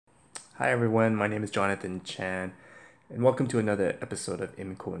Hi everyone, my name is Jonathan Chan, and welcome to another episode of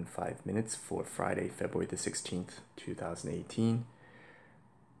IMCO in 5 minutes for Friday, February the 16th, 2018.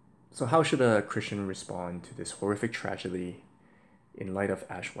 So, how should a Christian respond to this horrific tragedy in light of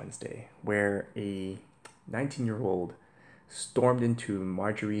Ash Wednesday, where a 19-year-old stormed into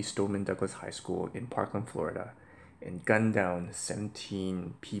Marjorie Stoneman Douglas High School in Parkland, Florida, and gunned down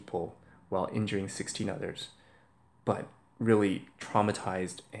 17 people while injuring 16 others, but really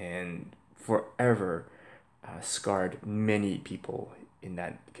traumatized and forever scarred many people in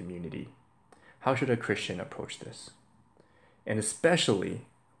that community. How should a Christian approach this? And especially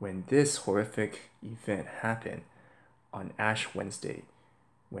when this horrific event happened on Ash Wednesday,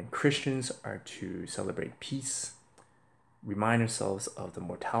 when Christians are to celebrate peace, remind ourselves of the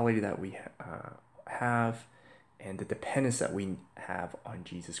mortality that we have, and the dependence that we have on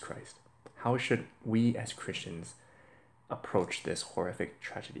Jesus Christ. How should we as Christians approach this horrific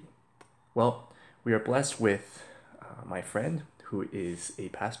tragedy? Well, we are blessed with my friend who is a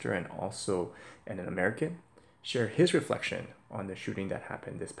pastor and also an American share his reflection on the shooting that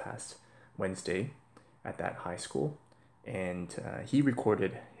happened this past Wednesday at that high school. And he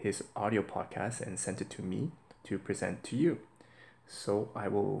recorded his audio podcast and sent it to me to present to you. So I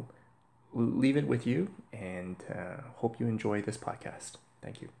will leave it with you and hope you enjoy this podcast.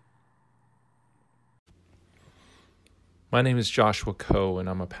 Thank you. My name is Joshua Coe, and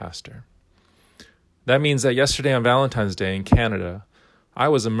I'm a pastor. That means that yesterday on Valentine's Day in Canada, I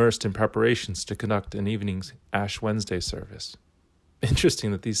was immersed in preparations to conduct an evening's Ash Wednesday service.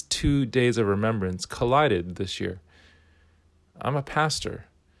 Interesting that these 2 days of remembrance collided this year. I'm a pastor.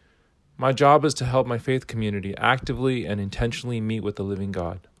 My job is to help my faith community actively and intentionally meet with the living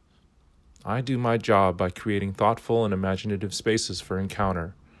God. I do my job by creating thoughtful and imaginative spaces for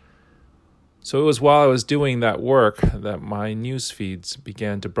encounter. So it was while I was doing that work that my news feeds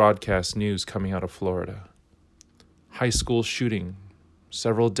began to broadcast news coming out of Florida. High school shooting,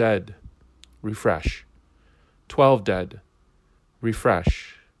 several dead, refresh. 12 dead,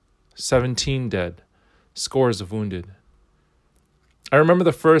 refresh. 17 dead, scores of wounded. I remember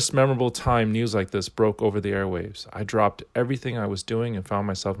the first memorable time news like this broke over the airwaves. I dropped everything I was doing and found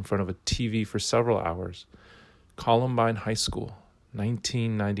myself in front of a TV for several hours. Columbine High School,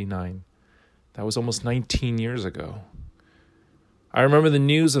 1999. That was almost 19 years ago. I remember the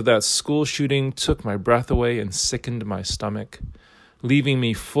news of that school shooting took my breath away and sickened my stomach, leaving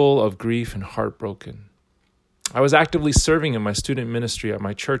me full of grief and heartbroken. I was actively serving in my student ministry at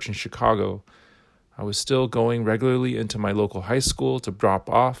my church in Chicago. I was still going regularly into my local high school to drop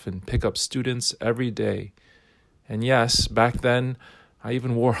off and pick up students every day. And yes, back then, I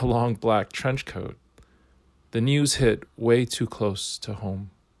even wore a long black trench coat. The news hit way too close to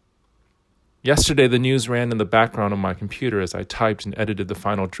home. Yesterday, the news ran in the background on my computer as I typed and edited the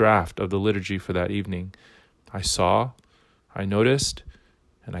final draft of the liturgy for that evening. I saw, I noticed,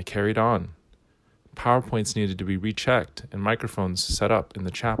 and I carried on. PowerPoints needed to be rechecked and microphones set up in the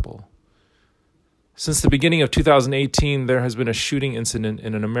chapel. Since the beginning of 2018, there has been a shooting incident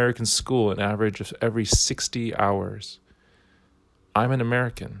in an American school an average of every 60 hours. I'm an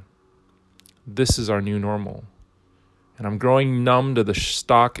American. This is our new normal. And I'm growing numb to the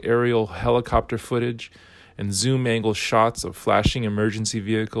stock aerial helicopter footage and zoom angle shots of flashing emergency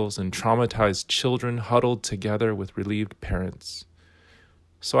vehicles and traumatized children huddled together with relieved parents.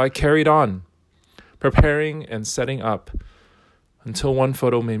 So I carried on, preparing and setting up, until one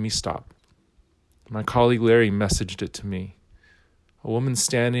photo made me stop. My colleague Larry messaged it to me. A woman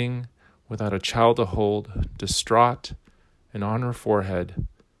standing without a child to hold, distraught, and on her forehead,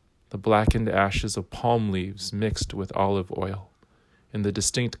 the blackened ashes of palm leaves mixed with olive oil in the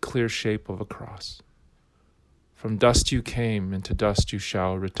distinct clear shape of a cross. From dust you came, and to dust you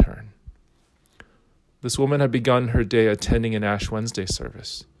shall return. This woman had begun her day attending an Ash Wednesday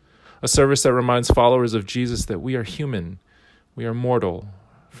service, a service that reminds followers of Jesus that we are human, we are mortal,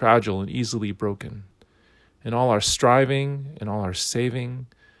 fragile, and easily broken. And all our striving, and all our saving,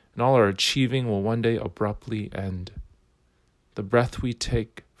 and all our achieving will one day abruptly end. The breath we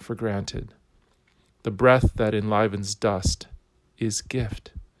take for granted, the breath that enlivens dust, is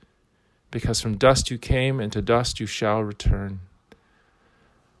gift. Because from dust you came, and to dust you shall return.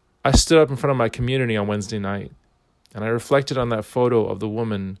 I stood up in front of my community on Wednesday night, and I reflected on that photo of the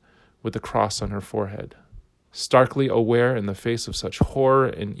woman with the cross on her forehead. Starkly aware in the face of such horror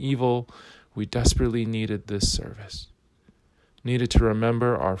and evil, we desperately needed this service. Needed to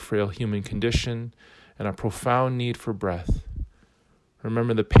remember our frail human condition and our profound need for breath.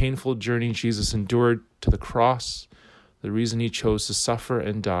 Remember the painful journey Jesus endured to the cross, the reason he chose to suffer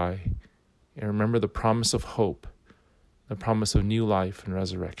and die, and remember the promise of hope, the promise of new life and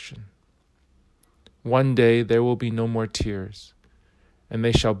resurrection. One day there will be no more tears, and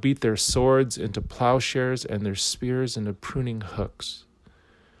they shall beat their swords into plowshares and their spears into pruning hooks.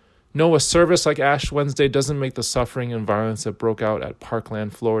 No, a service like Ash Wednesday doesn't make the suffering and violence that broke out at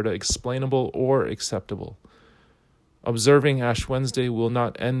Parkland, Florida, explainable or acceptable. Observing Ash Wednesday will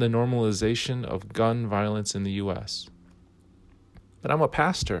not end the normalization of gun violence in the U.S. But I'm a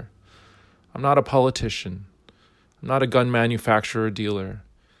pastor. I'm not a politician. I'm not a gun manufacturer or dealer.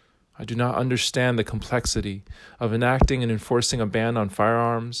 I do not understand the complexity of enacting and enforcing a ban on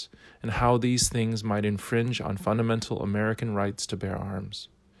firearms and how these things might infringe on fundamental American rights to bear arms.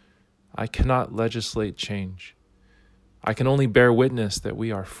 I cannot legislate change. I can only bear witness that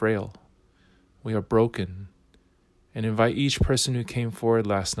we are frail, we are broken, and invite each person who came forward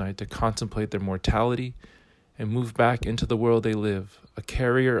last night to contemplate their mortality and move back into the world they live, a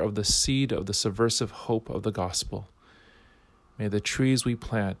carrier of the seed of the subversive hope of the gospel. May the trees we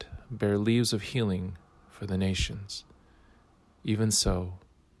plant bear leaves of healing for the nations. Even so,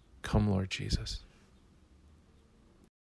 come, Lord Jesus.